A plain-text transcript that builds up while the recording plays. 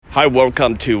Hi,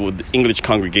 welcome to the English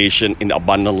congregation in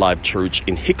Abundant Life Church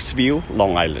in Hicksville,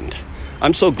 Long Island.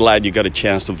 I'm so glad you got a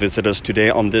chance to visit us today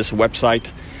on this website.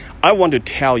 I want to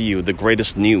tell you the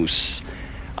greatest news,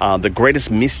 the greatest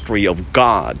mystery of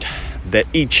God that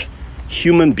each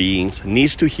human being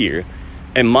needs to hear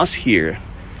and must hear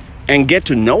and get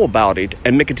to know about it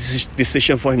and make a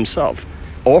decision for himself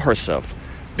or herself,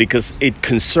 because it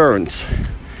concerns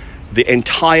the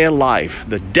entire life,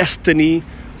 the destiny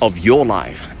of your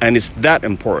life, and it's that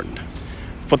important.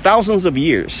 For thousands of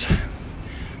years,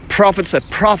 prophets have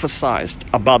prophesied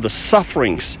about the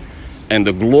sufferings and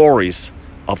the glories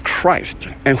of Christ.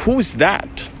 And who is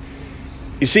that?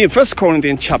 You see, in 1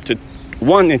 Corinthians chapter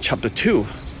 1 and chapter 2,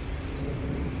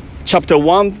 chapter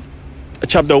 2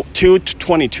 to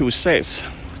 22 says,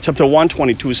 chapter 1,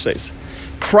 22 says,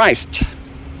 Christ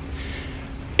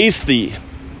is the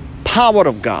power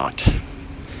of God.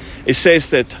 It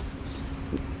says that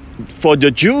for the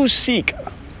Jews seek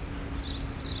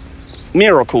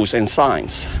miracles and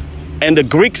signs, and the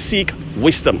Greeks seek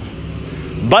wisdom.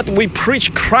 But we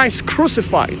preach Christ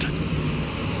crucified,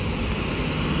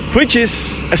 which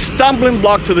is a stumbling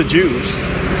block to the Jews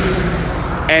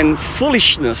and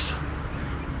foolishness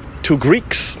to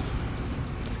Greeks.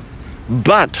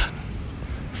 But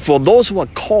for those who are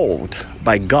called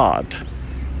by God,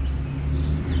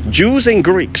 Jews and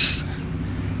Greeks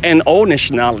and all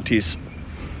nationalities,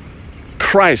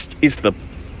 Christ is the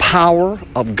power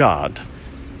of God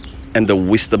and the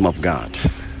wisdom of God.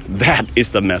 That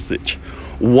is the message.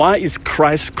 Why is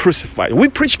Christ crucified? We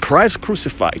preach Christ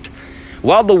crucified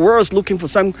while the world is looking for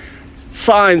some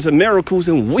signs and miracles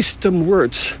and wisdom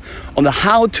words on the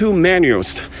how-to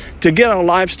manuals to get our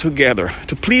lives together,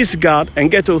 to please God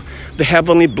and get to the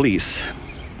heavenly bliss.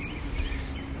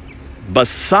 But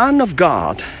Son of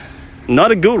God,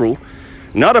 not a guru,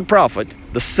 not a prophet,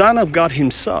 the Son of God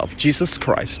himself, Jesus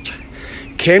Christ,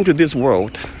 came to this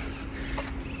world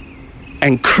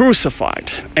and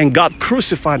crucified, and got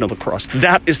crucified on the cross.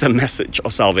 That is the message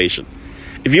of salvation.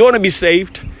 If you want to be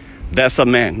saved, that's a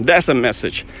man, that's a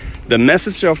message. The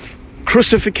message of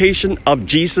crucifixion of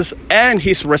Jesus and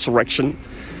his resurrection,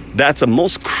 that's the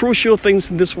most crucial things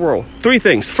in this world. Three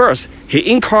things. First, he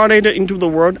incarnated into the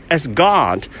world as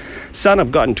God, Son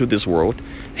of God into this world.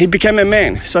 He became a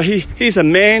man. So he's a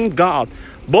man God,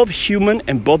 both human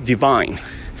and both divine.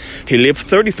 He lived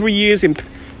 33 years in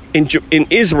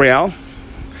Israel.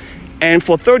 And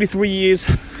for 33 years,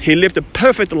 he lived a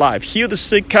perfect life. Healed the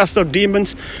sick, cast out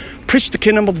demons, preached the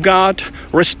kingdom of God,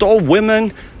 restored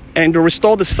women, and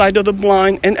restored the sight of the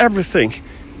blind, and everything.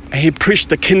 And he preached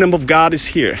the kingdom of God is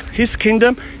here. His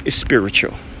kingdom is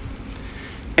spiritual.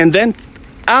 And then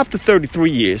after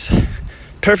 33 years,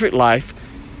 perfect life,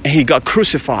 and he got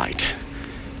crucified.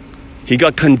 He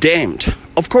got condemned.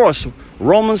 Of course,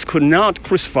 Romans could not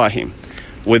crucify him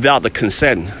without the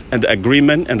consent and the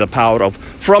agreement and the power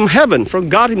from heaven, from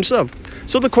God himself.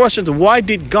 So the question is, why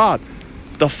did God,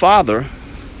 the Father,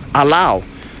 allow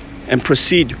and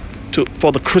proceed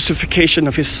for the crucifixion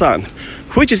of his Son,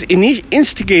 which is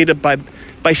instigated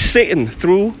by Satan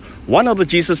through one of the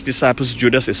Jesus disciples,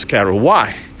 Judas Iscariot?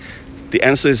 Why? The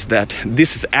answer is that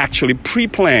this is actually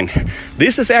pre-planned.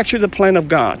 This is actually the plan of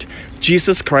God.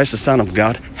 Jesus Christ, the Son of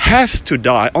God, has to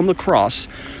die on the cross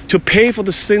to pay for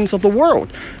the sins of the world,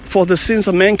 for the sins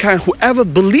of mankind. Whoever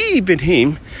believes in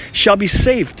him shall be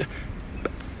saved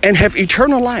and have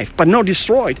eternal life, but not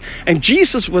destroyed. And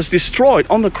Jesus was destroyed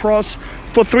on the cross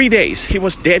for 3 days. He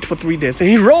was dead for 3 days. And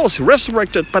he rose,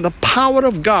 resurrected by the power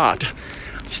of God.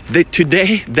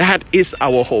 Today, that is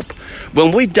our hope.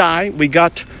 When we die, we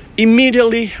got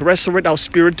immediately resurrect our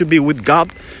spirit to be with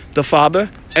God the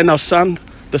Father and our Son,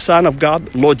 the Son of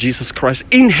God, Lord Jesus Christ,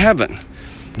 in heaven.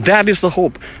 That is the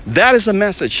hope. That is the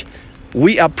message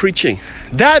we are preaching.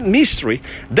 That mystery,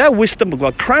 that wisdom of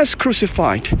God, Christ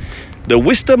crucified, the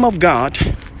wisdom of God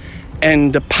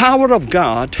and the power of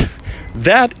God,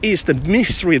 that is the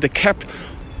mystery that kept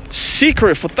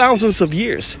secret for thousands of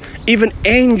years. Even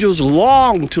angels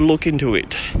long to look into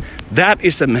it. That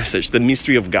is the message, the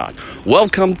mystery of God.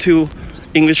 Welcome to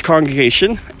English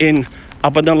congregation in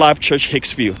Abundant Life Church,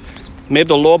 Hicksville. May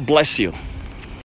the Lord bless you.